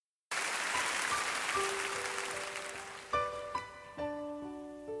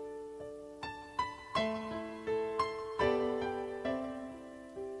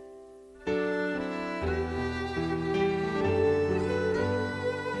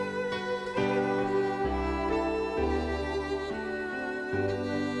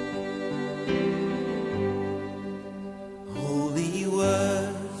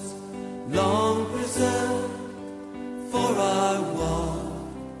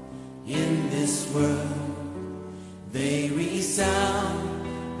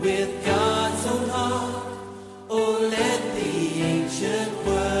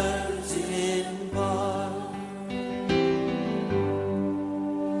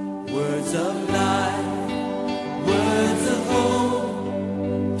Words of life, words of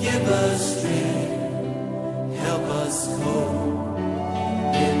hope, give us strength, help us cope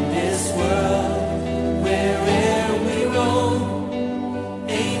in this world where'er we roam.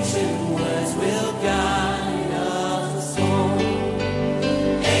 Ancient words will guide us home.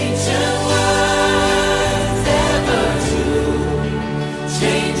 Ancient words ever true,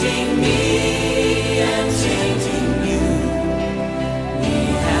 changing me and changing you. We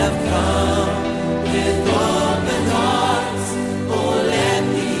have come with open hearts. Oh, let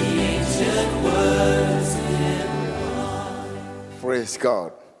the ancient words impart. Praise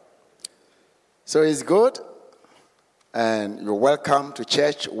God. So it's good, and you're welcome to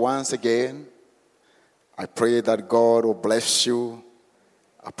church once again. I pray that God will bless you.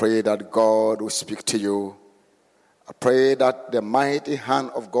 I pray that God will speak to you. I pray that the mighty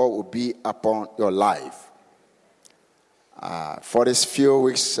hand of God will be upon your life. For these few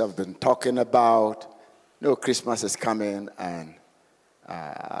weeks, I've been talking about, Christmas is coming, and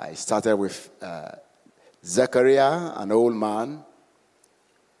I started with Zechariah, an old man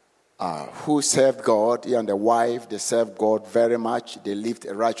who served God. He and the wife, they served God very much. They lived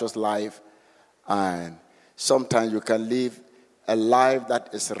a righteous life, and sometimes you can live a life that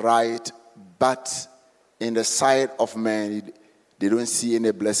is right, but in the sight of men, they don't see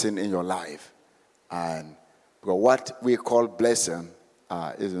any blessing in your life. And because what we call blessing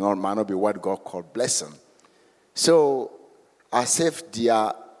might not be what God called blessing. So, as if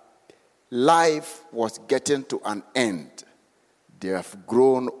their life was getting to an end. They have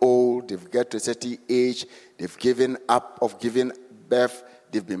grown old, they've got to a certain age, they've given up of giving birth,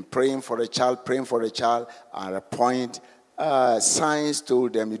 they've been praying for a child, and at a point, science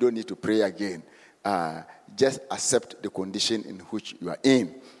told them you don't need to pray again. Just accept the condition in which you are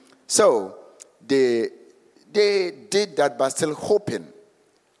in. So, they did that, but still hoping.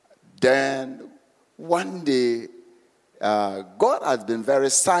 Then, one day, God has been very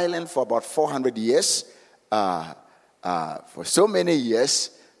silent for about 400 years. For so many years,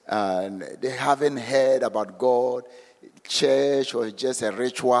 and they haven't heard about God. Church was just a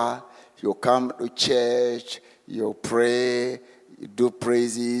ritual. You come to church, you pray, you do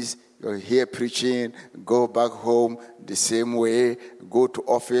praises, you hear preaching, go back home the same way, go to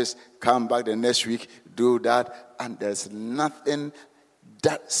office, come back the next week, do that, and there's nothing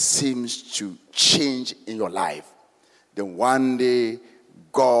that seems to change in your life. Then one day,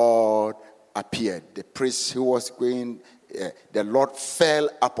 God appeared. The priest who was going, the Lord fell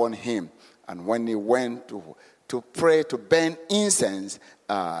upon him. And when he went to pray, to burn incense,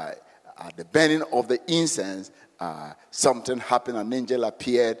 at the burning of the incense, something happened. An angel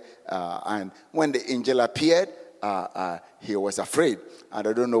appeared. And when the angel appeared, he was afraid. And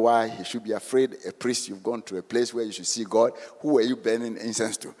I don't know why he should be afraid. A priest, you've gone to a place where you should see God. Who are you burning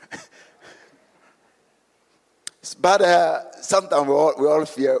incense to? But sometimes we all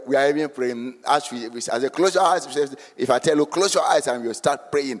fear. We are even praying as I close your eyes. If I tell you close your eyes and you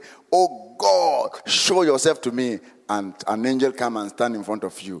start praying, oh God, show yourself to me, and an angel come and stand in front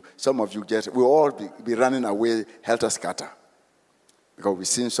of you. Some of you will all be running away helter skelter because we've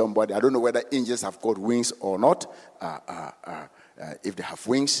seen somebody. I don't know whether angels have got wings or not. If they have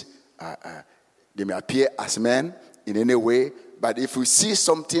wings, they may appear as men in any way. But if you see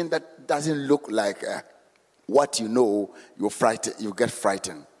something that doesn't look like what you know, you get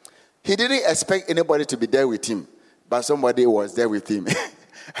frightened. He didn't expect anybody to be there with him, but somebody was there with him.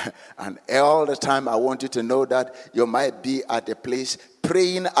 And all the time, I want you to know that you might be at a place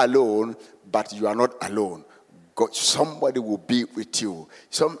praying alone, but you are not alone. God, somebody will be with you.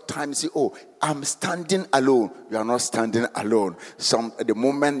 Sometimes you say, I'm standing alone. You are not standing alone. The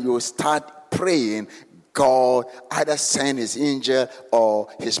moment you start praying, God either send his angel or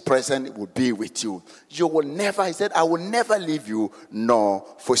his presence will be with you. You will never, he said, I will never leave you nor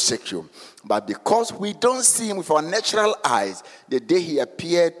forsake you. But because we don't see him with our natural eyes, the day he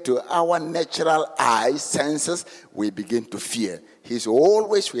appeared to our natural eyes, senses, we begin to fear. He's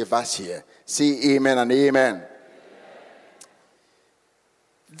always with us here. Say amen and amen.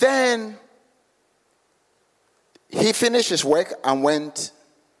 Then he finished his work and went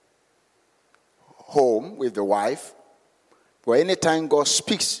home with the wife. For anytime God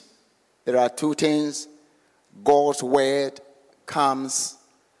speaks, there are two things. God's word comes,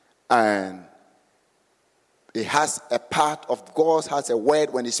 and it has a part of God has a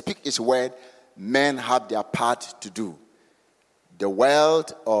word. When he speaks his word, men have their part to do. The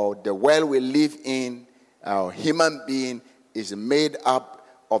world or the world we live in, our human being, is made up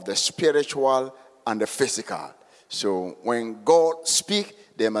of the spiritual and the physical. So when God speaks,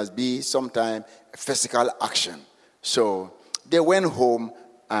 there must be sometime physical action. So they went home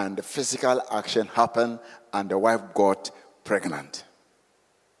and the physical action happened, and the wife got pregnant.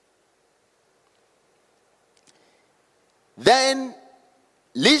 Then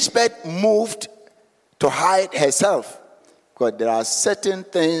Lisbeth moved to hide herself, because there are certain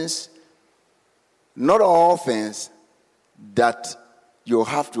things, not all things, that you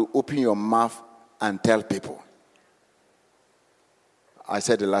have to open your mouth and tell people. I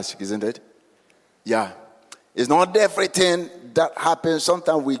said it last week, isn't it? Yeah. It's not everything that happens.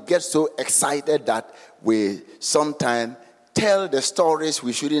 Sometimes we get so excited that we sometimes tell the stories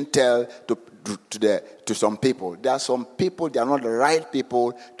we shouldn't tell to some people. There are some people, they are not the right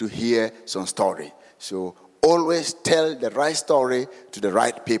people to hear some story. So always tell the right story to the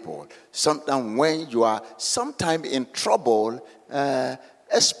right people. Sometimes when you are in trouble,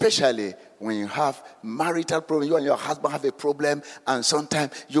 especially when you have marital problem, you and your husband have a problem, and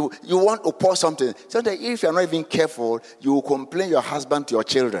sometimes you want to pour something. Sometimes if you're not even careful, you will complain your husband to your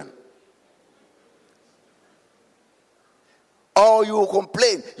children. Or you will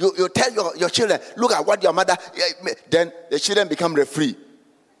complain, you tell your children, look at what your mother, then the children become referee.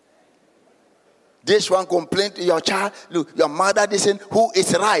 This one complained to your child, look, your mother listen, who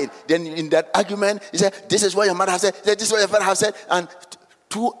is right? Then in that argument, he said, this is what your mother has said, this is what your father has said, and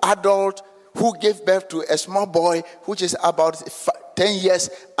two adults who gave birth to a small boy, which is about 10 years,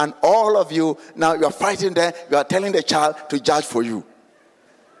 and all of you, now you're fighting there, you are telling the child to judge for you.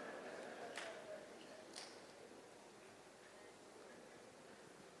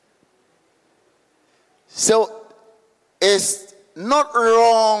 So, it's not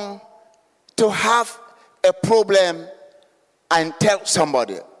wrong to have a problem and tell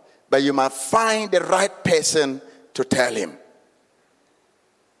somebody, but you must find the right person to tell him.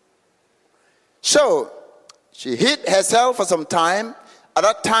 So, she hid herself for some time. At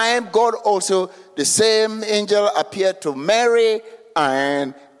that time, God also, the same angel appeared to Mary,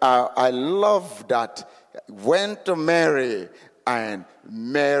 and I love that. Went to Mary, and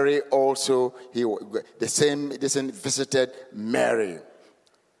Mary also, the same visited Mary.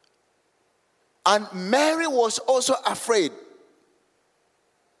 And Mary was also afraid.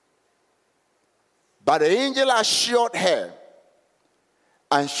 But the angel assured her,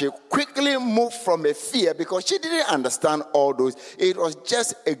 and she quickly moved from a fear, because she didn't understand all those. It was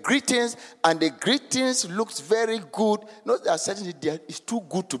just a greetings, and the greetings looks very good. Not that certainly it's too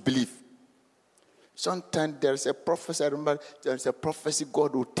good to believe. Sometimes there's a prophecy, I remember there's a prophecy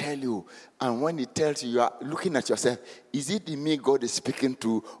God will tell you, and when he tells you, you are looking at yourself, is it me God is speaking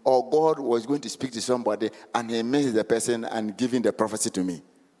to, or God was going to speak to somebody and he missed the person and giving the prophecy to me?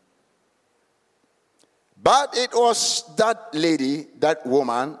 But it was that lady, that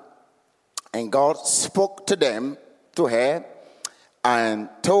woman, and God spoke to her, and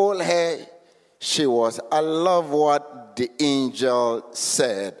told her I love what the angel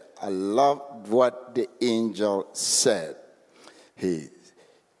said. I love what the angel said. He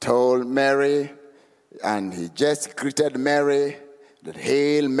told Mary, and he just greeted Mary, that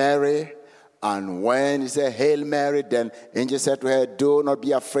Hail Mary. And when he said, Hail Mary, then angel said to her, do not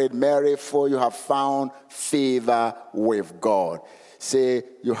be afraid, Mary, for you have found favor with God. Say,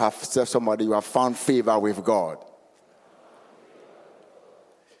 you have said somebody, you have found favor with God.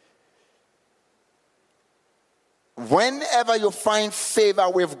 Whenever you find favor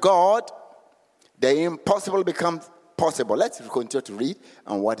with God, the impossible becomes possible. Let's continue to read.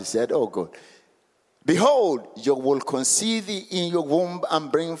 And what he said, oh God. Behold, you will conceive in your womb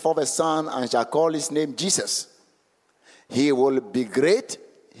and bring forth a son, and shall call his name Jesus. He will be great.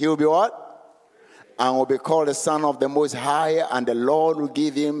 He will be what? And will be called the Son of the Most High, and the Lord will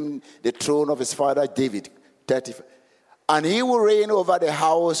give him the throne of his father David. 35. And he will reign over the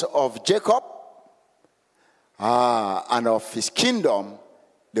house of Jacob, and of his kingdom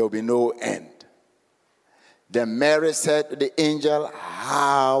there will be no end. Then Mary said to the angel,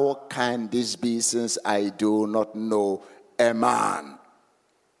 how can this be, since I do not know a man?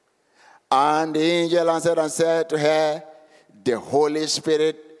 And the angel answered and said to her, the Holy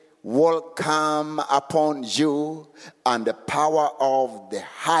Spirit will come upon you, and the power of the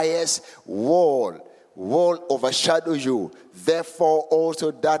highest will overshadow you. Therefore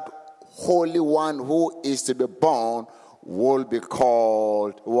also that Holy One who is to be born will be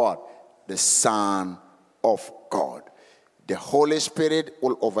called what? The Son of God. The Holy Spirit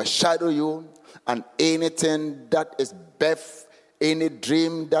will overshadow you, and anything that is birth, any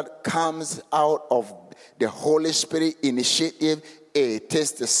dream that comes out of the Holy Spirit initiative, it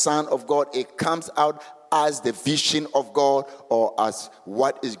is the Son of God. It comes out as the vision of God, or as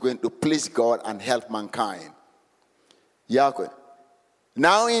what is going to please God and help mankind. Yahweh.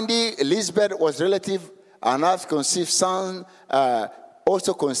 Now indeed, Elizabeth was relative, and has conceived son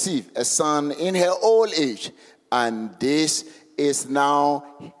also conceived a son in her old age, and this is now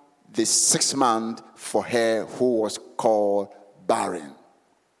the 6th month for her who was called barren.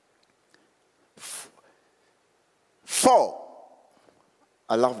 4.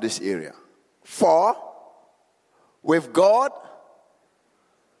 I love this area. 4. With God,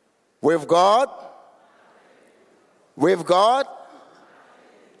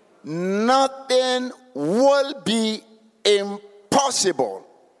 nothing will be impossible.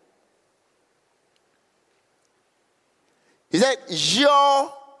 He said,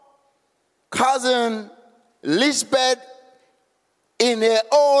 your cousin Lisbeth in her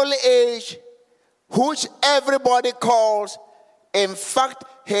old age, which everybody calls, in fact,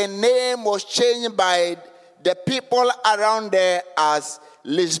 her name was changed by the people around there as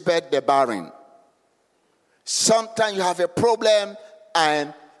Lisbeth the barren. Sometimes you have a problem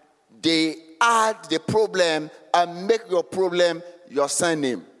and they add the problem and make your problem your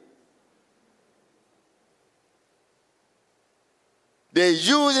surname. They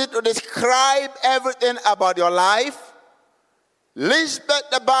use it to describe everything about your life. Lisbeth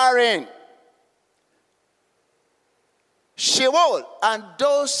the barren. She will. And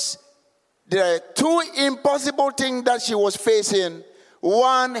there are 2 impossible things that she was facing.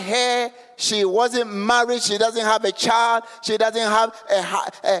 One, she wasn't married. She doesn't have a child. She doesn't have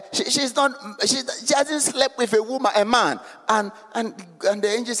she hasn't slept with a man. And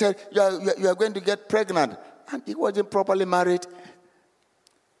the angel said, you are going to get pregnant. And he wasn't properly married.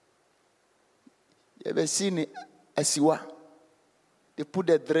 You ever seen a siwa? They put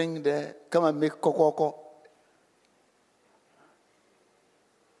the drink there, come and make kokoko.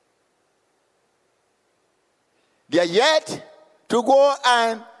 They are yet to go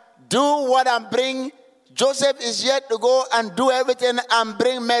and do what and bring. Joseph is yet to go and do everything and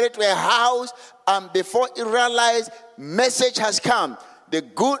bring Mary to a house. And before he realized, message has come. The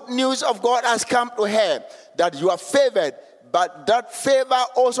good news of God has come to her that you are favored. But that favor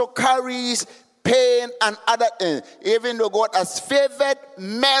also carries pain and other things. Even though God has favored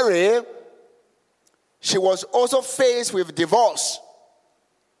Mary, she was also faced with divorce.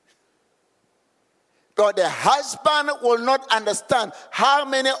 But the husband will not understand. How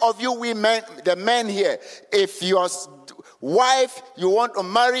many of you women, the men here, if your wife, you want to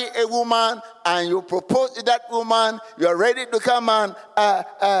marry a woman and you propose to that woman, you are ready to come and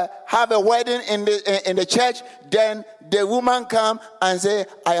have a wedding in the church, then the woman come and say,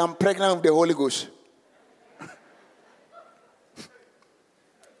 I am pregnant with the Holy Ghost.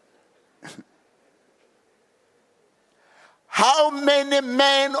 How many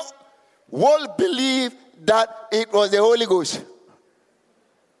men will believe that it was the Holy Ghost?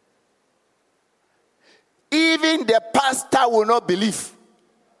 Even the pastor will not believe.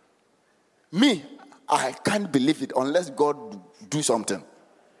 Me, I can't believe it unless God do something.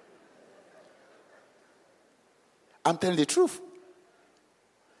 I'm telling the truth.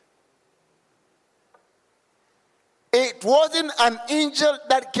 It wasn't an angel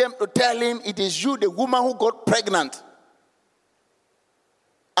that came to tell him, it is you, the woman who got pregnant.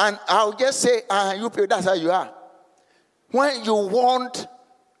 And I'll just say, you people, that's how you are. When you want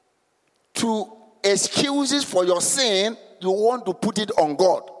to excuses for your sin, you want to put it on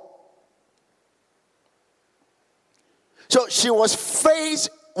God. So she was faced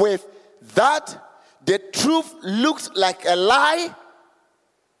with that. The truth looked like a lie.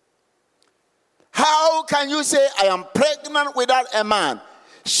 How can you say, I am pregnant without a man?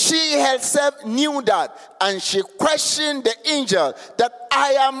 She herself knew that, and she questioned the angel that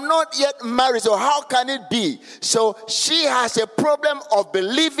I am not yet married, so how can it be? So she has a problem of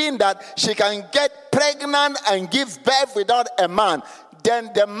believing that she can get pregnant and give birth without a man. Then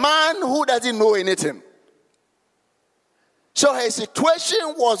the man who doesn't know anything. So her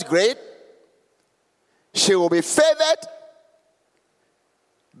situation was great. She will be favored,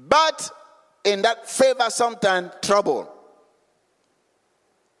 but in that favor sometimes trouble.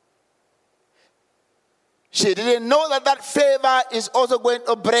 She didn't know that favor is also going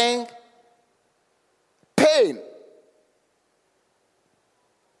to bring pain.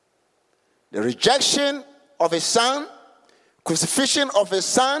 The rejection of his son, crucifixion of his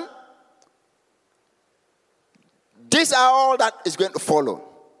son. These are all that is going to follow.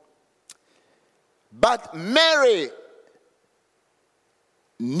 But Mary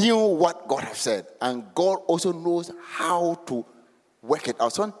knew what God had said. And God also knows how to work it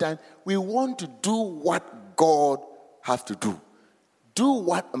out. Sometimes we want to do what God has to do. Do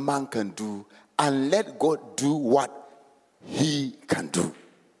what a man can do and let God do what he can do.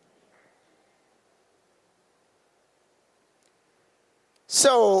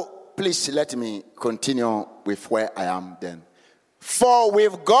 So, please let me continue with where I am then. For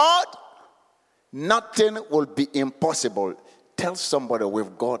with God, nothing will be impossible. Tell somebody,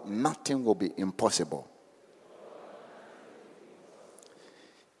 with God, nothing will be impossible.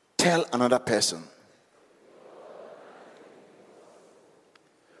 Tell another person.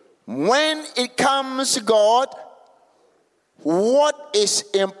 When it comes to God, what is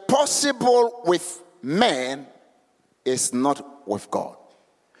impossible with man is not with God.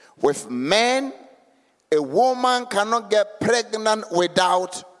 With men, a woman cannot get pregnant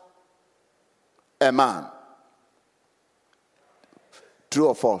without a man. True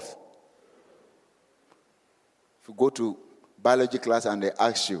or false? If you go to biology class and they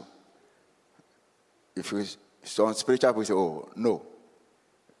ask you, if you on spiritual, you say, oh, no.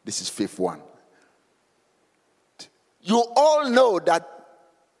 This is fifth one. You all know that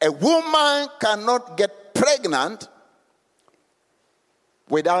a woman cannot get pregnant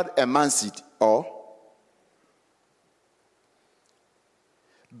without a man's seed, or?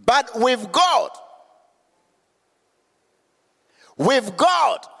 But with God,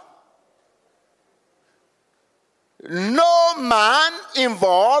 no man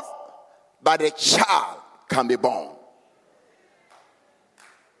involved, but a child can be born.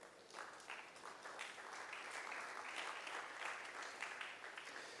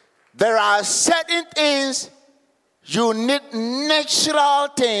 There are certain things you need natural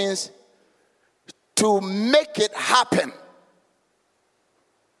things to make it happen.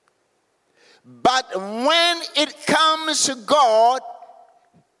 But when it comes to God,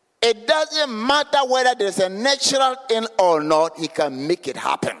 it doesn't matter whether there's a natural thing or not, He can make it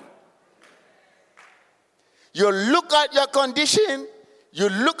happen. You look at your condition, you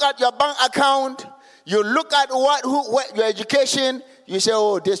look at your bank account, you look at what your education, you say,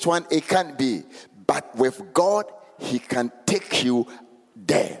 oh, this one, it can't be. But with God, He can take you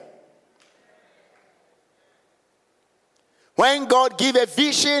there. When God gives a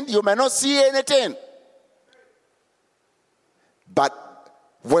vision, you may not see anything. But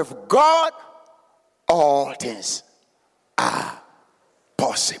with God, all things are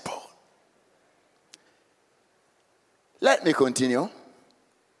possible. Let me continue.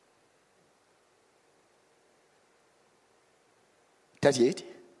 (38).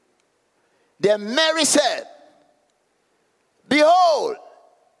 Then Mary said, behold,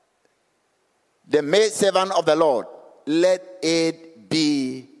 the maidservant of the Lord, let it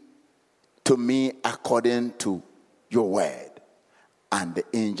be to me according to your word. And the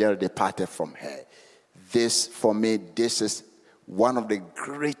angel departed from her. This, for me, this is one of the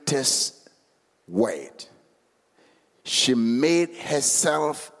greatest words. She made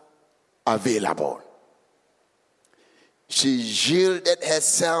herself available. She yielded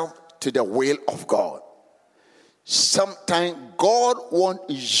herself to the will of God. Sometimes God won't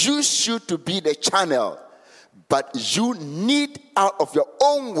use you to be the channel, but you need out of your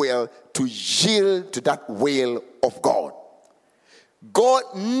own will to yield to that will of God. God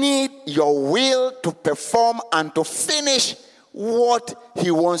needs your will to perform and to finish what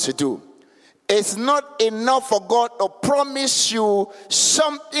He wants to do. It's not enough for God to promise you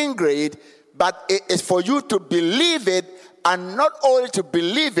something great, but it is for you to believe it, and not only to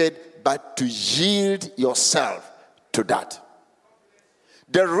believe it, but to yield yourself to that.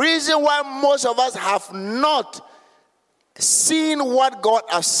 The reason why most of us have not seen what God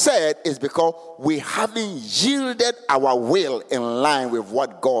has said is because we haven't yielded our will in line with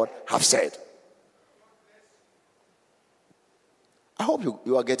what God has said. I hope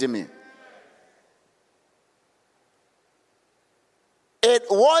you are getting me. It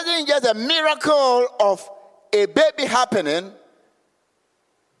wasn't just a miracle of a baby happening,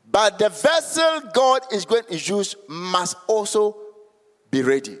 but the vessel God is going to use must also be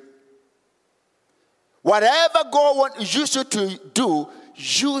ready. Whatever God wants you to do,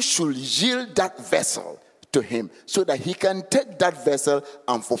 you should yield that vessel to Him so that He can take that vessel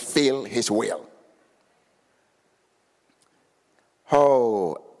and fulfill His will.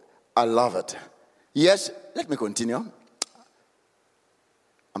 Oh, I love it. Yes, let me continue.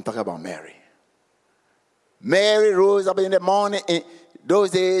 I'm talking about Mary. Mary rose up in the morning in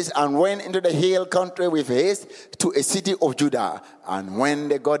those days and went into the hill country with haste to a city of Judah. And when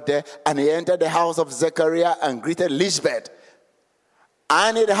they got there, and he entered the house of Zechariah and greeted Elizabeth.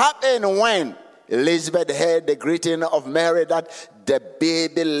 And it happened when Elizabeth heard the greeting of Mary that the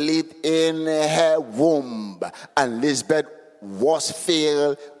baby lived in her womb. And Elizabeth was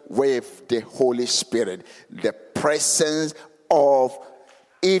filled with the Holy Spirit. The presence of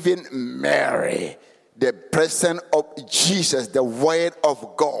even Mary, the presence of Jesus, the word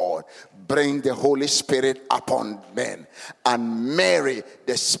of God, bring the Holy Spirit upon men. And Mary,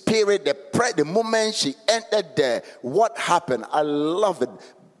 the Spirit, the spread. The moment she entered there, what happened? I love it.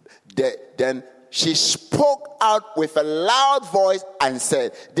 Then she spoke out with a loud voice and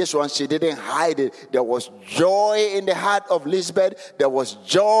said, this one, she didn't hide it. There was joy in the heart of Elizabeth. There was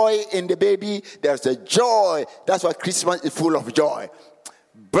joy in the baby. There's a joy. That's why Christmas is full of joy.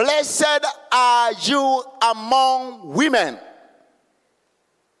 Blessed are you among women.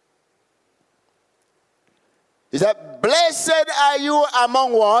 He said, blessed are you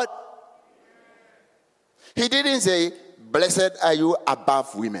among what? He didn't say, blessed are you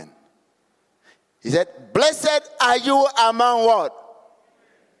above women. He said, blessed are you among what?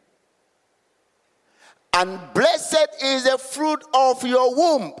 And blessed is the fruit of your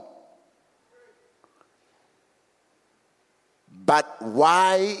womb. But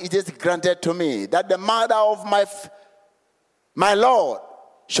why is it granted to me that the mother of my Lord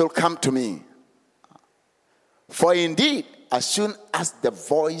should come to me? For indeed, as soon as the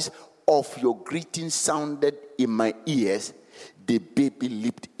voice of your greeting sounded in my ears, the baby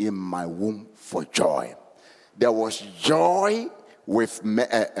leaped in my womb for joy. There was joy with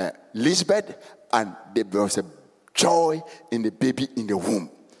Elizabeth, and there was a joy in the baby in the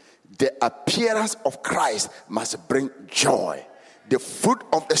womb. The appearance of Christ must bring joy. The fruit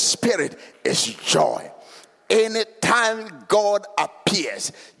of the Spirit is joy. Anytime God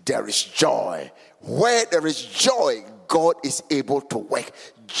appears, there is joy. Where there is joy, God is able to work.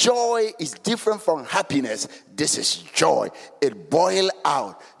 Joy is different from happiness. This is joy. It boils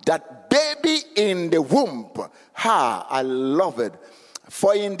out. That baby in the womb, I love it.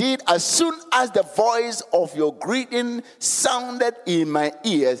 For indeed, as soon as the voice of your greeting sounded in my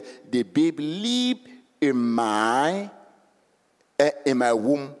ears, the baby leaped in my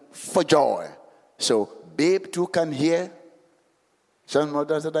womb for joy. So, babe too can hear. Some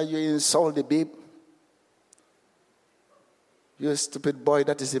mothers that you insult the babe. You stupid boy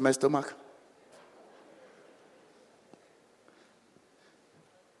that is in my stomach.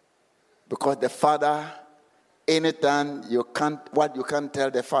 Because the father, anytime you can't tell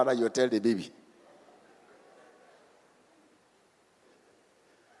the father, you tell the baby.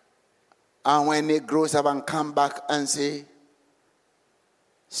 And when he grows up and come back and say,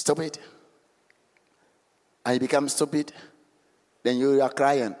 stupid, and he becomes stupid, then you are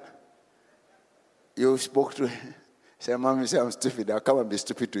crying. You spoke to him. Say, Mommy, say I'm stupid. I'll come and be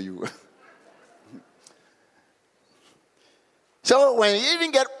stupid to you. So when you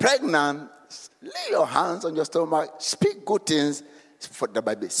even get pregnant, lay your hands on your stomach. Speak good things for the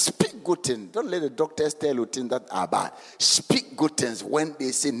baby. Speak good things. Don't let the doctors tell you things that are bad. Speak good things. When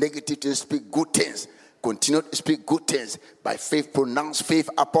they say negative things, speak good things. Continue to speak good things. By faith, pronounce faith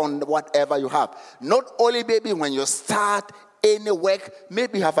upon whatever you have. Not only, baby, when you start any work,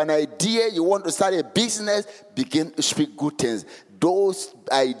 maybe you have an idea, you want to start a business, begin to speak good things. Those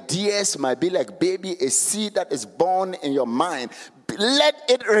ideas might be like, baby, a seed that is born in your mind. Let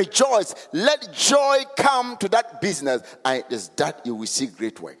it rejoice. Let joy come to that business. And it is that you will see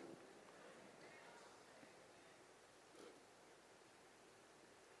great work.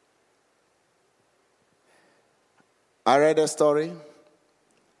 I read a story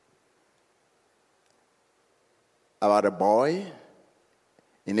about a boy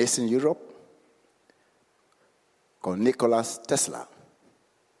in Eastern Europe called Nikola Tesla.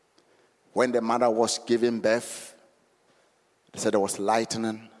 When the mother was giving birth, they said there was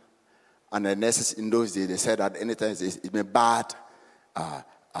lightning, and the nurses in those days, they said that anytime it may bad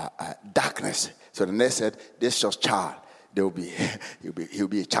darkness. So the nurse said, this is your child. He'll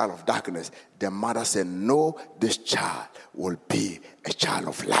be a child of darkness. The mother said, no, this child will be a child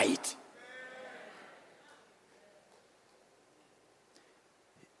of light.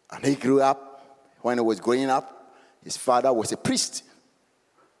 And he grew up. When he was growing up, his father was a priest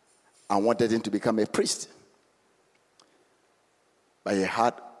and wanted him to become a priest. But he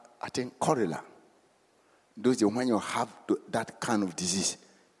had, I think, cholera. Those when you have that kind of disease,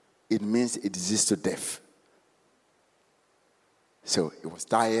 it means a disease to death. So he was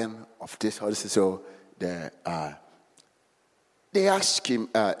dying of this. So they asked him.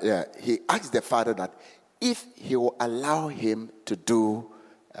 He asked the father that if he will allow him to do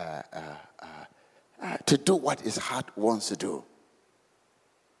what his heart wants to do.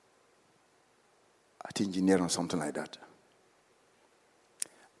 I think engineering or something like that.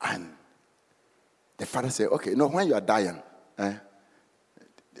 And the father said, okay, no, when you are dying,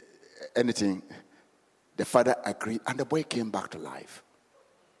 anything. The father agreed, and the boy came back to life.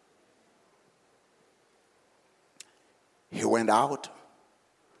 He went out,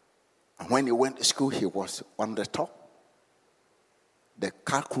 and when he went to school, he was on the top. The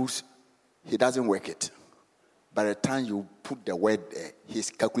calculus, he doesn't work it. By the time you put the word there, he's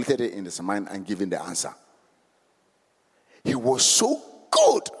calculated it in his mind and given the answer. He was so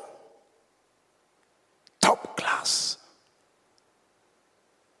good. Top class.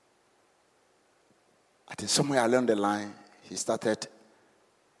 I think somewhere along the line, he started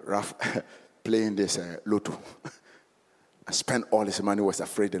playing this lotto. And spent all his money, was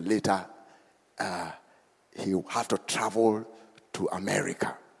afraid that later he would have to travel to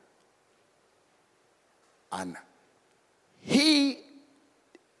America. And he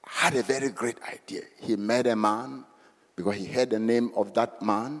had a very great idea. He met a man because he heard the name of that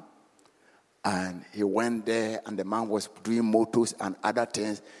man. And he went there, and the man was doing motors and other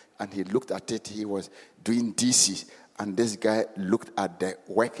things. And he looked at it. He was doing DC. And this guy looked at the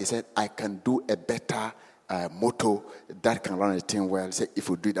work. He said, I can do a better motor that can run a thing well. He said, if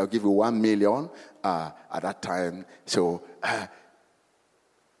you do it, I'll give you 1 million at that time. So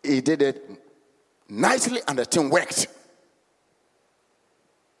he did it nicely, and the thing worked.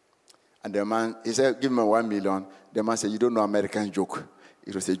 And the man, he said, give me 1 million. The man said, you don't know American joke.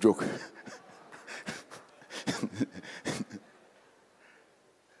 It was a joke.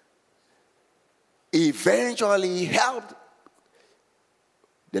 Eventually helped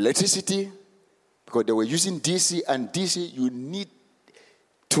the electricity, because they were using DC, and DC you need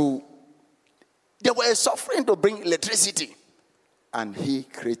to, they were suffering to bring electricity. And he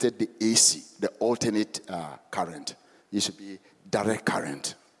created the AC, the alternate current. It should be direct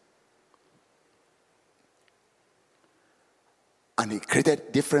current. And he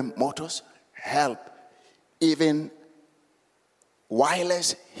created different motors, help, even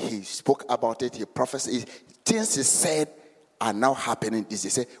wireless. He spoke about it, he prophesied. Things he said are now happening. He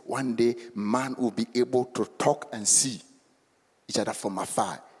said, one day man will be able to talk and see each other from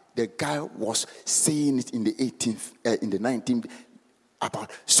afar. The guy was saying it in the 19th,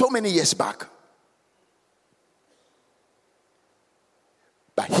 about so many years back.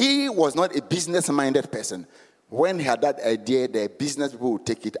 But he was not a business-minded person. When he had that idea, the business people would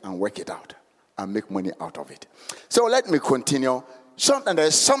take it and work it out and make money out of it. So let me continue. Sometimes there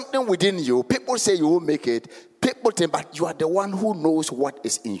is something within you. People say you will make it. People think, but you are the one who knows what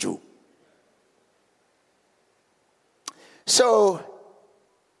is in you. So,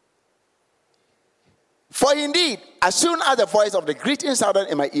 for indeed, as soon as the voice of the greeting sounded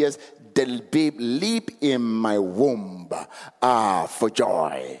in my ears, the babe leaped in my womb for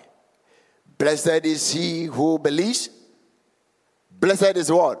joy. Blessed is he who believes. Blessed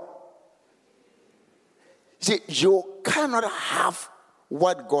is what? See, you cannot have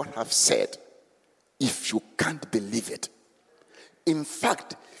what God has said if you can't believe it. In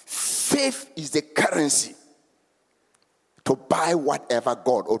fact, faith is the currency to buy whatever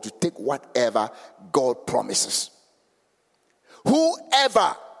God, or to take whatever God promises.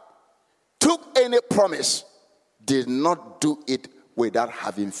 Whoever took any promise did not do it without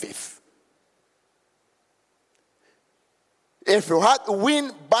having faith. If you have to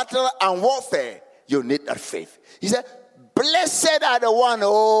win battle and warfare, you need that faith. He said, blessed are the one,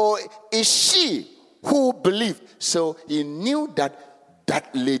 is she who believed. So he knew that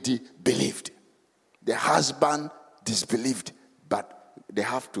that lady believed. The husband disbelieved, but they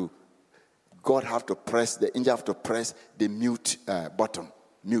have to, God have to press, the angel have to press the mute button.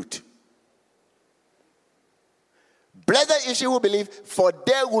 Mute. Blessed is she who believed, for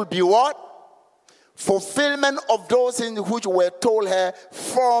there will be what? Fulfillment of those things which were told her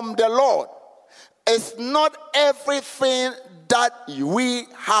from the Lord. It's not everything that we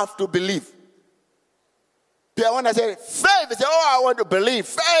have to believe. When I say faith, they say, I want to believe.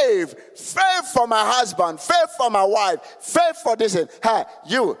 Faith for my husband, faith for my wife, faith for this. Hey,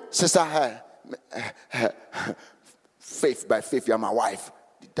 you, sister, faith by faith, you're my wife.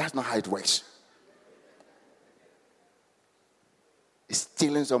 That's not how it works. It's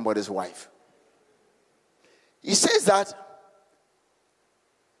stealing somebody's wife. He says that,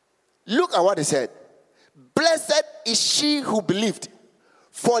 look at what he said. Blessed is she who believed,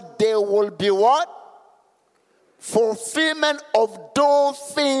 for there will be what? Fulfillment of those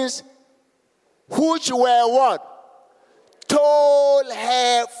things which were what? Told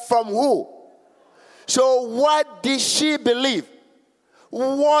her from who? So what did she believe?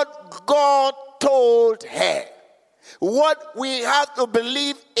 What God told her. What we have to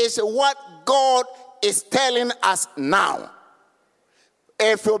believe is what God is telling us now.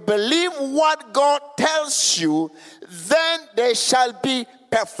 If you believe what God tells you, then there shall be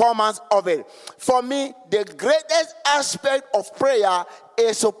performance of it. For me, the greatest aspect of prayer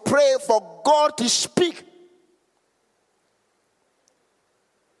is to pray for God to speak.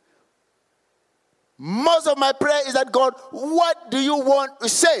 Most of my prayer is that, God, what do you want to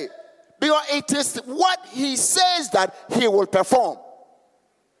say? Because it is what he says that he will perform,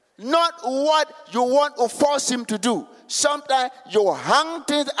 not what you want to force him to do. Sometimes you hang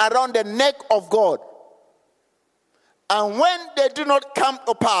things around the neck of God. And when they do not come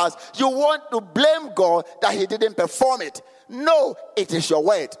to pass, you want to blame God that he didn't perform it. No, it is your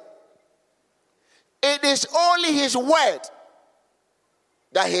word. It is only his word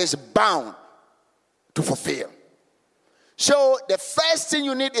that he is bound to fulfill. So the first thing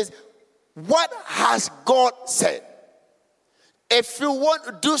you need is, what has God said? If you want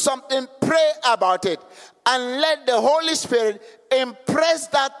to do something, pray about it. And let the Holy Spirit impress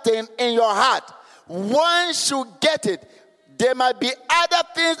that thing in your heart. Once you get it, there might be other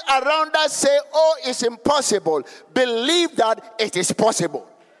things around that say, oh, it's impossible. Believe that it is possible.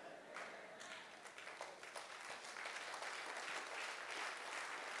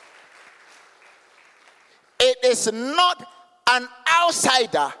 It is not an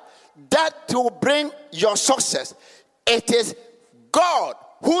outsider that will bring your success. It is God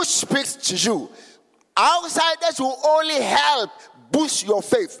who speaks to you. Outsiders will only help boost your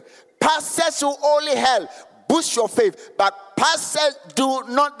faith. Pastors will only help boost your faith. But pastors do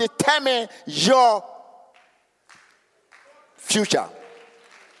not determine your future.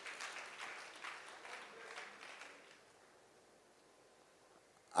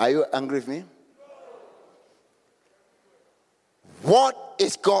 Are you angry with me? What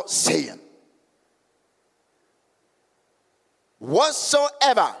is God saying?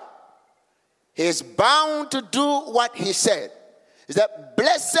 Whatsoever, he is bound to do what he said. Is that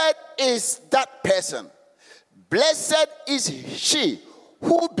blessed is that person, blessed is she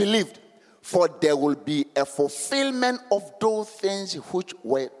who believed, for there will be a fulfillment of those things which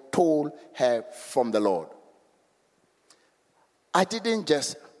were told her from the Lord. I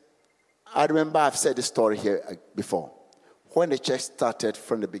remember I've said this story here before. When the church started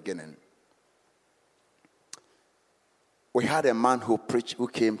from the beginning, we had a man who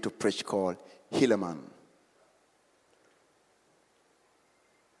came to preach called Hilleman.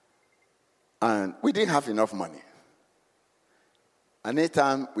 And we didn't have enough money.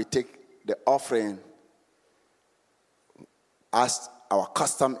 Anytime we take the offering, as our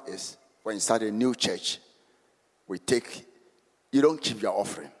custom is, when you start a new church, you don't keep your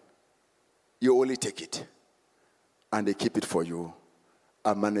offering. You only take it. And they keep it for you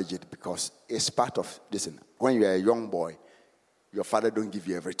and manage it, because it's part of, listen, when you're a young boy, your father don't give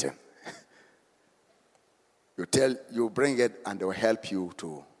you everything. You bring it and they'll help you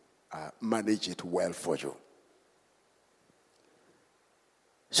to manage it well for you.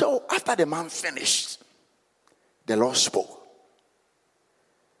 So after the man finished, the Lord spoke.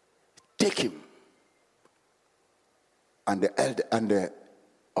 Take him and the elder and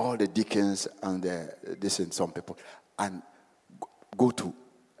all the deacons and some people, and go to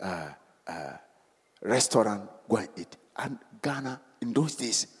restaurant, go and eat. And Ghana, in those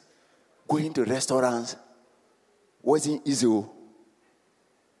days, going to restaurants wasn't easy.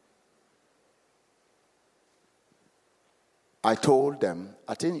 I told them,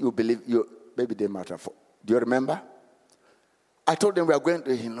 I think you believe, maybe they matter. Do you remember? I told them we are going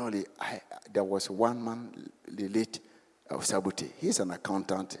to Hinoli. There was one man, the late Sabuti. He's an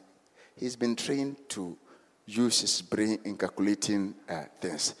accountant. He's been trained to use his brain in calculating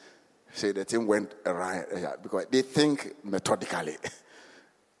things. So the thing went around because they think methodically.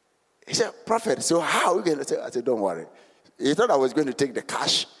 He said, Prophet, so how are we going to say? I said, don't worry. He thought I was going to take the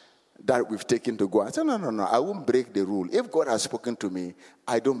cash that we've taken to go. I said, no, I won't break the rule. If God has spoken to me,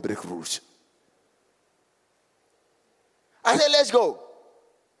 I don't break rules. I said, let's go.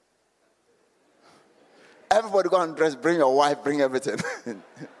 Everybody go and dress, bring your wife, bring everything.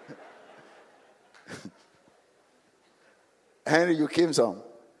 Henry, you came some.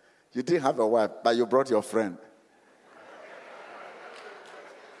 You didn't have a wife, but you brought your friend.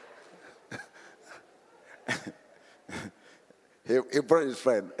 He brought his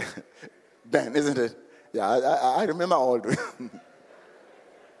friend. Ben, isn't it? Yeah, I remember all the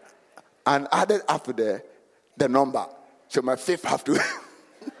and added up the number. So my fifth have to.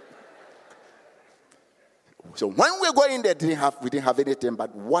 So when we were going there, we didn't have anything,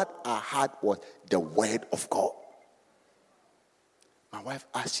 but what I had was the word of God. My wife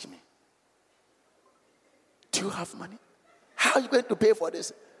asked me, do you have money? How are you going to pay for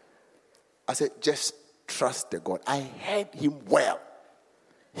this? I said, just trust the God. I heard him well.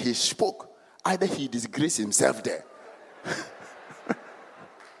 He spoke. Either he disgraced himself there.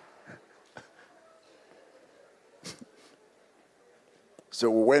 So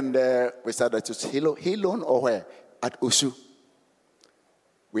we went there. We started to Hilon or where? At Osu.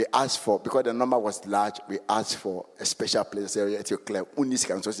 we asked for, because the number was large, we asked for a special place. So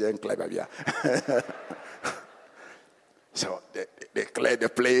they cleared the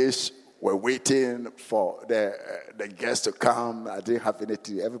place. We're waiting for the guests to come. I didn't have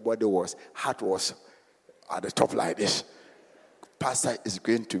anything. Everybody heart was at the top like this. Pastor is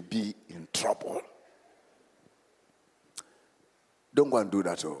going to be in trouble. Don't go and do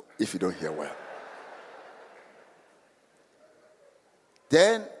that if you don't hear well.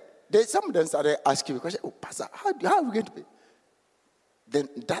 Then some of them started asking me questions. Oh, Pastor, how are we going to pay? Then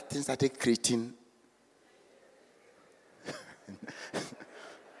that thing started creating.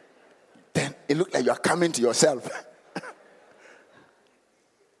 Then it looked like you are coming to yourself.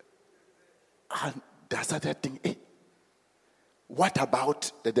 And they started thinking, hey, what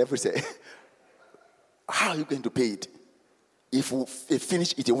about, the devil said, how are you going to pay it? If we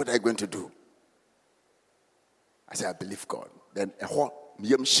finish eating, what are you going to do? I said, I believe God. Then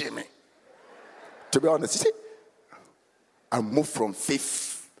to be honest, you see, I moved from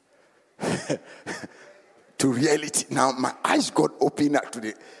faith to reality. Now my eyes got open up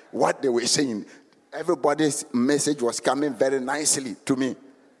to what they were saying. Everybody's message was coming very nicely to me.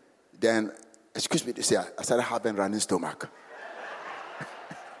 Then, excuse me to say, I started having running stomach.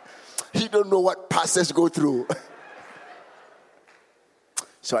 You don't know what pastors go through.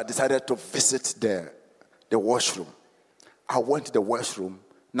 So I decided to visit the washroom. I went to the washroom,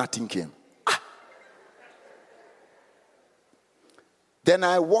 nothing came. Then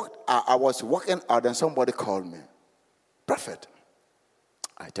I was walking out and somebody called me. Prophet.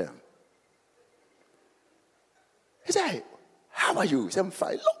 I tell him. He said, hey, how are you? He said, I'm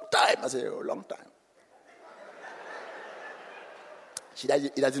fine. Long time. I said, oh, long time. He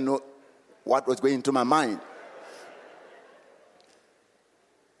doesn't know what was going into my mind.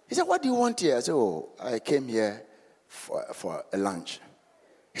 He said, what do you want here? I said, oh, I came here for a lunch.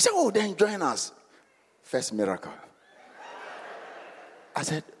 He said, oh, then join us. First miracle. I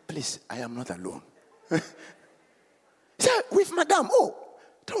said, please, I am not alone. He said, with Madame. Oh,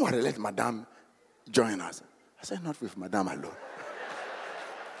 don't worry, let Madame join us. I said, not with Madame alone.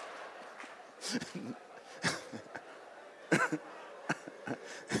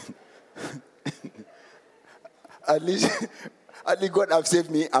 At least God have saved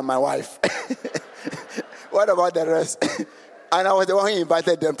me and my wife. What about the rest? And I was the one who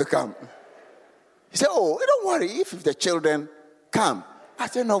invited them to come. He said, oh, don't worry if the children come. I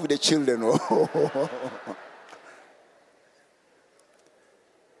said, no, with the children.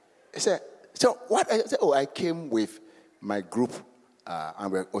 He said, so what? I said, oh, I came with my group,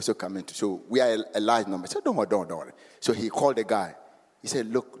 and we're also coming to. So we are a large number. I said, don't worry. So he called the guy. He said,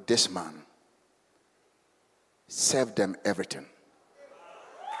 look, this man, serve them everything.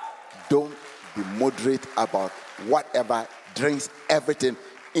 Don't be moderate about whatever, drinks, everything,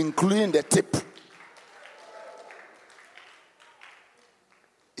 including the tip.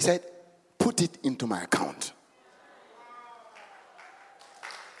 He said, put it into my account.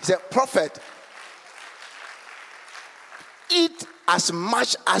 He said, Prophet, eat as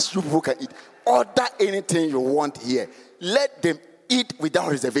much as you can eat. Order anything you want here. Let them eat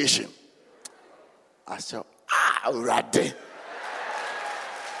without reservation. I said, already.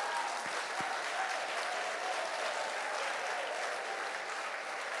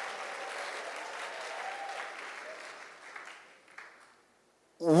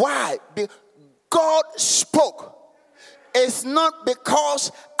 Why? God spoke. It's not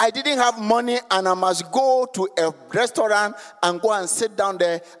because I didn't have money and I must go to a restaurant and go and sit down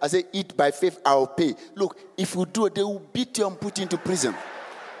there and say, eat by faith, I'll pay. Look, if you do it, they will beat you and put you into prison.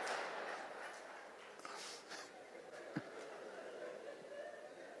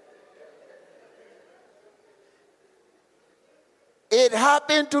 It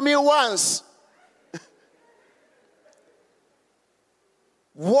happened to me once.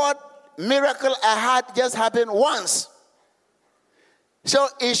 What miracle I had just happened once. So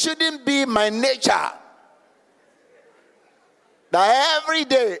it shouldn't be my nature that every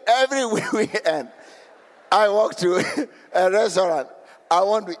day, every weekend, I walk to a restaurant. I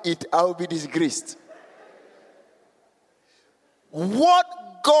want to eat. I will be disgraced. What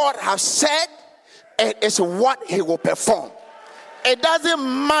God has said, it is what He will perform. It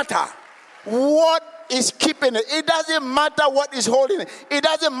doesn't matter what is keeping it. It doesn't matter what is holding it. It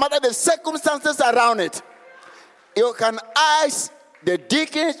doesn't matter the circumstances around it. You can ask the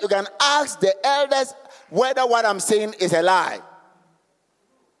deacons, you can ask the elders whether what I'm saying is a lie.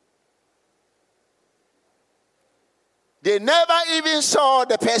 They never even saw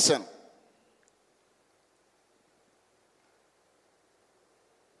the person.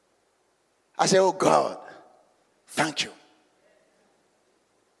 I say, oh God, thank you.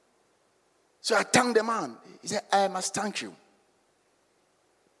 So I thanked the man. He said, I must thank you.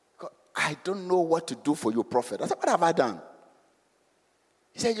 I don't know what to do for you, prophet. I said, what have I done?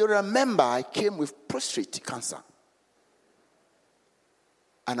 He said, you remember I came with prostate cancer.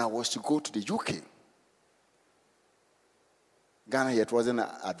 And I was to go to the UK. Ghana yet wasn't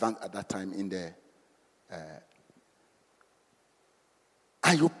advanced at that time in the...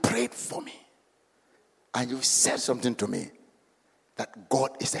 and you prayed for me. And you said something to me. That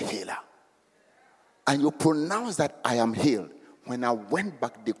God is a healer. And you pronounced that I am healed. When I went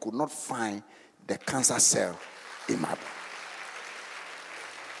back, they could not find the cancer cell in my body.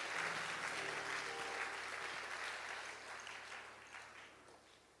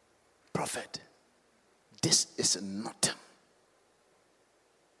 Prophet, this is nothing.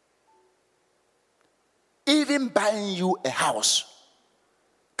 Even buying you a house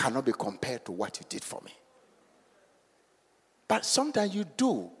cannot be compared to what you did for me. But sometimes you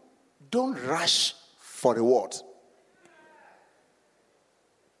do. Don't rush for reward.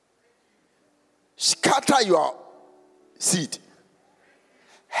 Scatter your seed.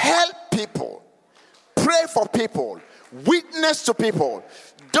 Help people. Pray for people. Witness to people.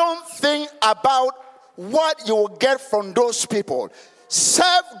 Don't think about what you will get from those people.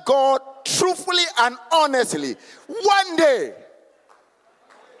 Serve God truthfully and honestly. One day,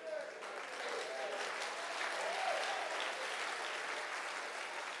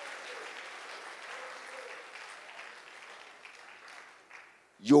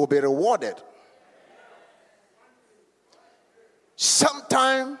 you will be rewarded.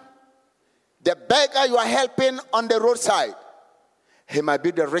 Sometime, the beggar you are helping on the roadside, he might be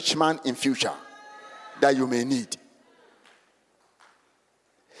the rich man in future that you may need.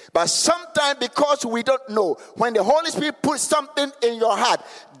 But sometimes, because we don't know, when the Holy Spirit puts something in your heart,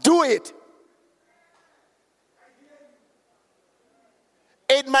 do it.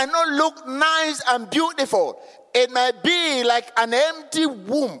 It might not look nice and beautiful. It might be like an empty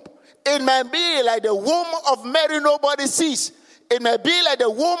womb. It might be like the womb of Mary nobody sees. It might be like the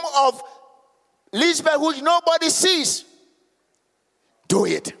womb of Elizabeth which nobody sees. Do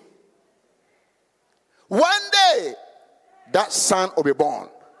it. One day, that son will be born.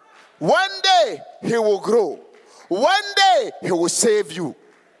 One day, he will grow. One day, he will save you.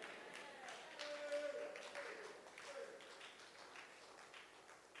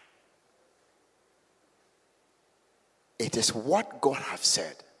 It is what God has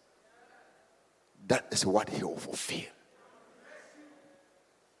said. That is what he will fulfill.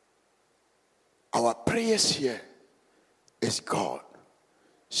 Our prayers here is God,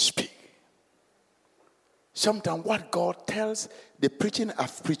 speak. Sometimes what God tells, the preaching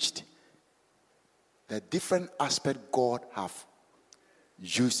I've preached, the different aspect God have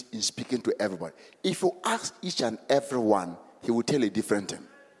used in speaking to everybody. If you ask each and every one, he will tell a different thing.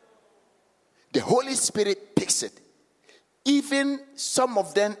 The Holy Spirit picks it. Even some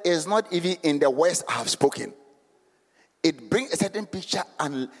of them is not even in the words I have spoken. It brings a certain picture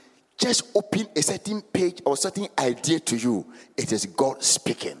and just open a certain page or certain idea to you. It is God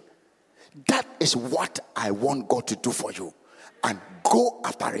speaking. That is what I want God to do for you. And go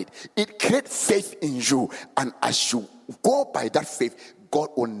after it. It creates faith in you. And as you go by that faith, God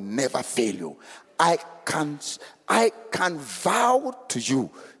will never fail you. I can vow to you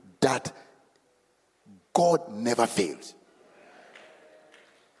that God never fails.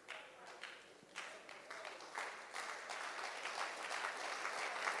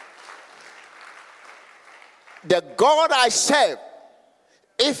 The God I serve,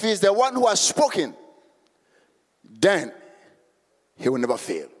 if he's the one who has spoken, then he will never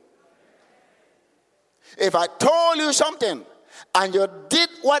fail. If I told you something and you did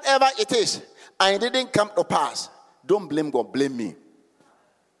whatever it is and it didn't come to pass, don't blame God, blame me.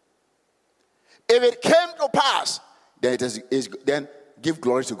 If it came to pass, then then give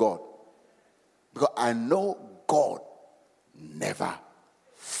glory to God. Because I know God never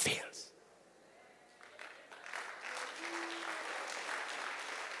fails.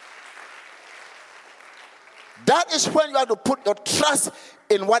 That is when you have to put your trust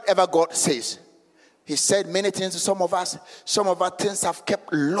in whatever God says. He said many things to some of us. Some of our things have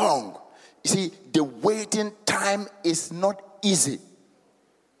kept long. You see, the waiting time is not easy.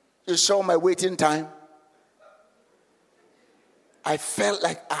 You saw my waiting time. I felt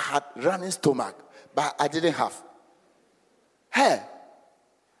like I had running stomach, but I didn't have. Hey,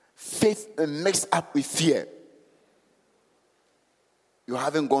 faith mixed up with fear. You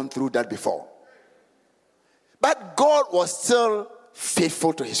haven't gone through that before. But God was still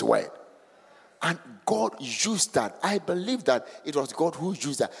faithful to his word. And God used that. I believe that it was God who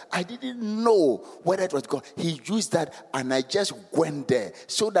used that. I didn't know whether it was God. He used that, and I just went there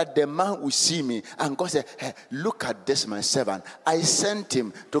so that the man would see me. And God said, hey, look at this, my servant. I sent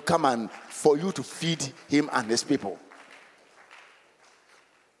him to come and for you to feed him and his people.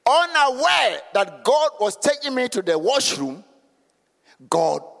 Unaware that God was taking me to the washroom,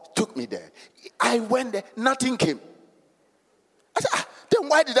 God took me there. I went there, nothing came. I said, then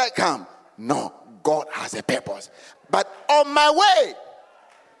why did I come? No, God has a purpose. But on my way,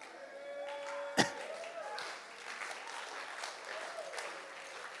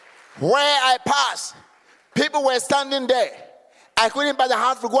 where I passed, people were standing there. I couldn't pass the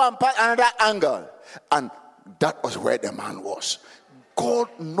house to go and pass another angle. And that was where the man was. God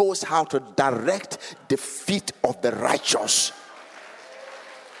knows how to direct the feet of the righteous.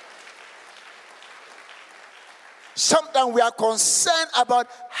 Sometimes we are concerned about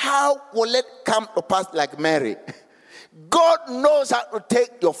how will it come to pass like Mary. God knows how to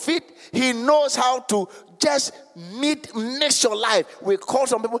take your feet. He knows how to just mix your life. We call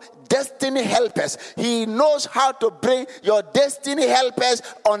some people destiny helpers. He knows how to bring your destiny helpers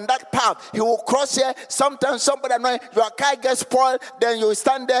on that path. He will cross here. Sometimes somebody annoying, your car gets spoiled. Then you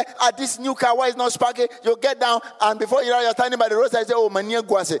stand there at this new car. Why is not sparking? You get down, and before you know, you're standing by the roadside. Say, oh, mania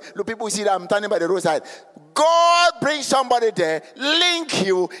guase. Look, people see that I'm standing by the roadside. God brings somebody there, link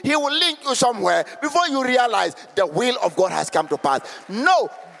you. He will link you somewhere before you realize the will of God has come to pass. No,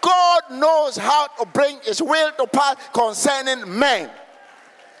 God knows how to bring his will to pass concerning men.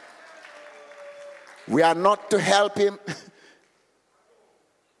 We are not to help him.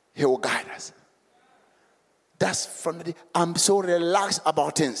 He will guide us. That's from the day. I'm so relaxed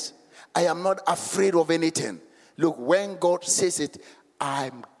about things. I am not afraid of anything. Look, when God says it,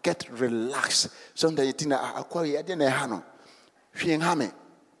 I get relaxed. Sometimes you think,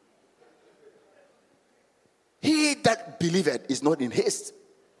 he that believeth is not in haste.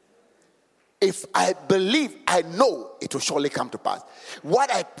 If I believe, I know it will surely come to pass.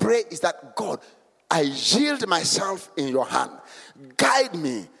 What I pray is that, God, I yield myself in your hand. Guide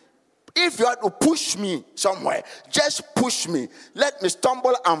me. If you have to push me somewhere, just push me. Let me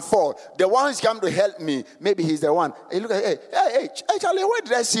stumble and fall. The one who's come to help me, maybe he's the one. He look at, hey, Charlie, where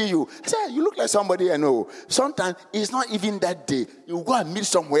did I see you? I said, you look like somebody I know. Sometimes it's not even that day. You go and meet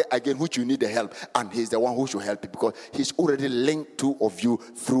somewhere again which you need the help, and he's the one who should help you because he's already linked two of you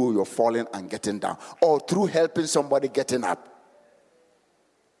through your falling and getting down, or through helping somebody getting up.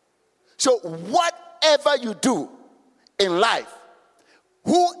 So whatever you do in life,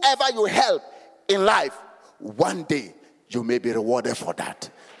 whoever you help in life, one day you may be rewarded for that.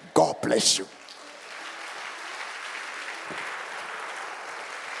 God bless you.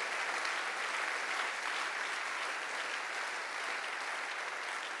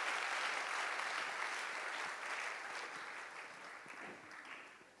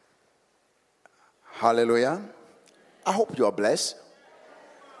 Hallelujah. I hope you are blessed.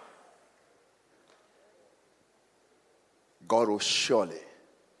 God will surely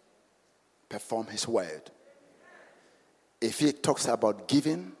perform his word. If he talks about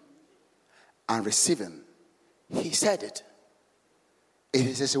giving and receiving, he said it. It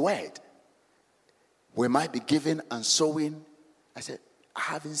is his word. We might be giving and sowing. I said, I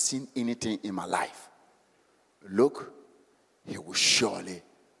haven't seen anything in my life. Look, he will surely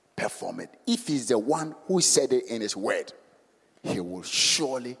perform it. If he's the one who said it in his word, he will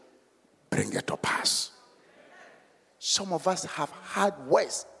surely bring it to pass. Some of us have had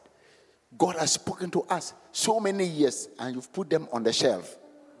words. God has spoken to us so many years, and you've put them on the shelf.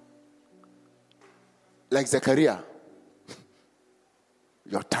 Like Zechariah,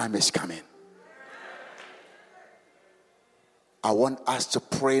 your time is coming. I want us to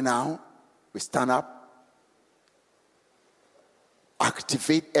pray now. We stand up.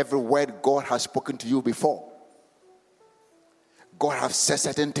 Activate every word God has spoken to you before. God has said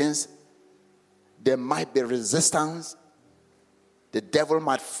certain things. There might be resistance. The devil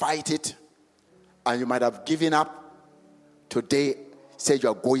might fight it. And you might have given up. Today, say you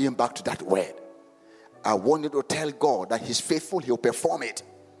are going back to that word. I want you to tell God that he's faithful, he'll perform it.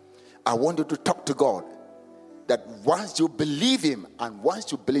 I want you to talk to God that once you believe him and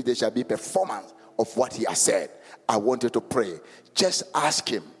once you believe there shall be performance of what he has said. I want you to pray. Just ask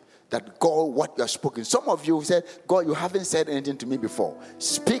him that God, what you have spoken. Some of you said, God, you haven't said anything to me before.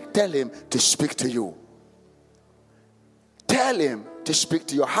 Tell him to speak to you. Tell him to speak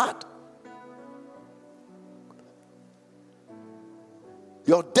to your heart.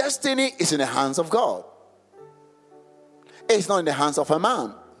 Your destiny is in the hands of God. It's not in the hands of a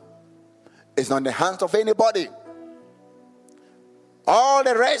man. It's not in the hands of anybody. All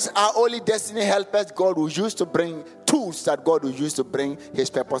the rest are only destiny helpers God will use to bring, tools that God will use to bring his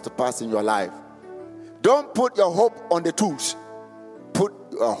purpose to pass in your life. Don't put your hope on the tools. Put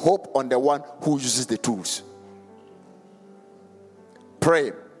your hope on the one who uses the tools.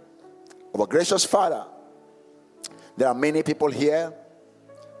 Pray. Our gracious Father, there are many people here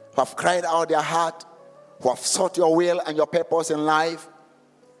who have cried out their heart, who have sought your will and your purpose in life.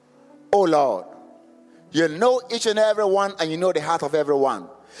 Oh Lord, you know each and every one, and you know the heart of everyone.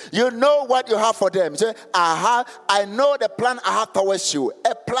 You know what you have for them. Say, I know the plan I have towards you,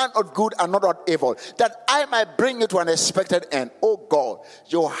 a plan of good and not of evil, that I might bring you to an expected end. Oh God,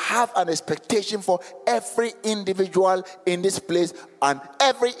 you have an expectation for every individual in this place and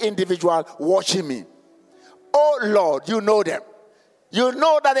every individual watching me. Oh Lord, you know them. You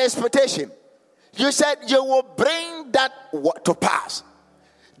know that expectation. You said you will bring that to pass.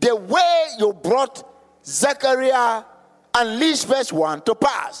 The way you brought Zechariah and Elizabeth's one to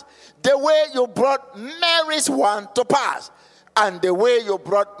pass, the way you brought Mary's one to pass, and the way you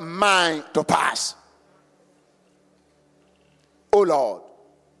brought mine to pass. Oh Lord,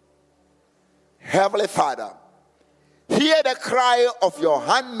 Heavenly Father, hear the cry of your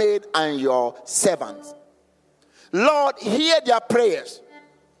handmaid and your servants. Lord, hear their prayers.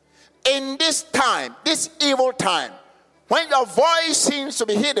 In this time, this evil time, when your voice seems to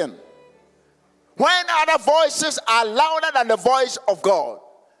be hidden, when other voices are louder than the voice of God.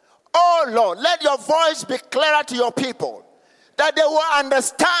 Oh Lord, let your voice be clearer to your people, that they will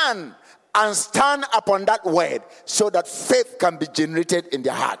understand and stand upon that word, so that faith can be generated in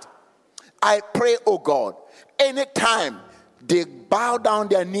their heart. I pray, oh God, anytime they bow down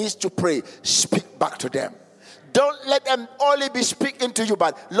their knees to pray, speak back to them. Don't let them only be speaking to you,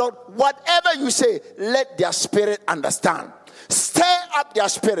 but Lord, whatever you say, let their spirit understand. Stir up their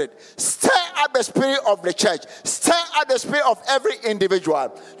spirit. Stir up the spirit of the church. Stir up the spirit of every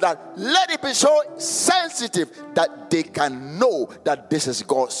individual. That let it be so sensitive that they can know that this is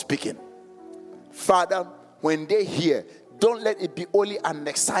God speaking. Father, when they hear, don't let it be only an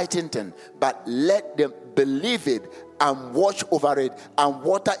exciting thing, but let them believe it and watch over it and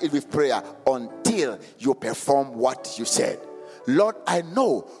water it with prayer until you perform what you said. Lord, I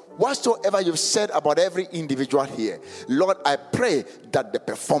know whatsoever you've said about every individual here, Lord, I pray that the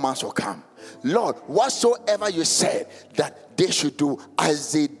performance will come. Lord, whatsoever you said that they should do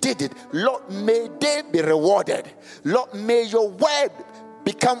as they did it, Lord, may they be rewarded. Lord, may your word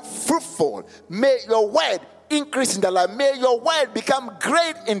become fruitful. May your word increase in their life. May your word become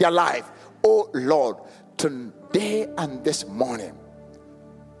great in their life. Oh Lord, today and this morning,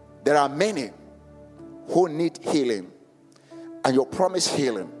 there are many who need healing, and you promise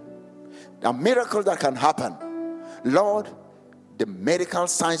healing. There are miracles that can happen. Lord, the medical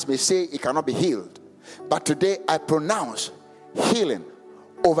science may say it cannot be healed, but today I pronounce healing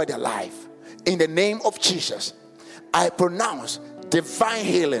over their life. In the name of Jesus, I pronounce divine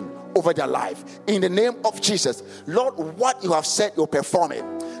healing over their life. In the name of Jesus, Lord, what you have said, you'll perform it.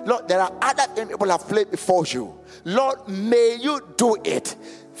 Lord, there are other things people have played before you. Lord, may you do it.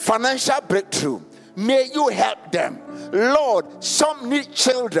 Financial breakthrough, may you help them. Lord, some need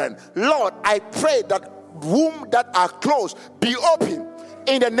children. Lord, I pray that wombs that are closed be open.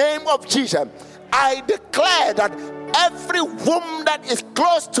 In the name of Jesus, I declare that every womb that is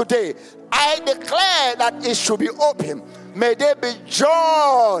closed today, I declare that it should be open. May there be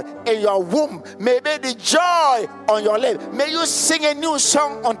joy in your womb. May there be joy on your lips. May you sing a new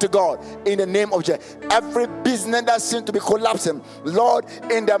song unto God in the name of Jesus. Every business that seems to be collapsing, Lord,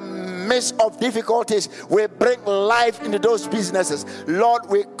 in the midst of difficulties, we bring life into those businesses. Lord,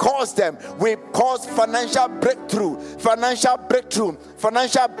 we cause them. We cause financial breakthrough. Financial breakthrough.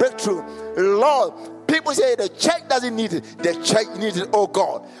 Financial breakthrough. Lord, people say the church doesn't need it. The church needs it, oh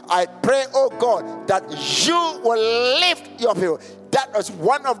God. I pray, oh God, that you will lift your people. That was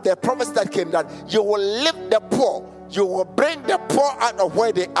one of the promises that came, that you will lift the poor. You will bring the poor out of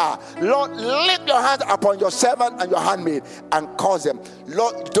where they are. Lord, lift your hands upon your servant and your handmaid and cause them.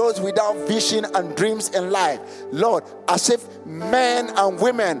 Lord, those without vision and dreams in life, Lord, as if men and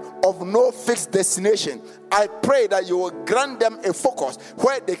women of no fixed destination, I pray that you will grant them a focus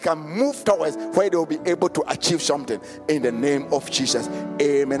where they can move towards, where they will be able to achieve something. In the name of Jesus,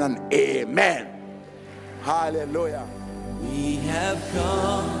 amen and amen. Hallelujah. We have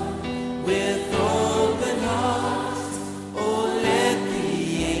come with open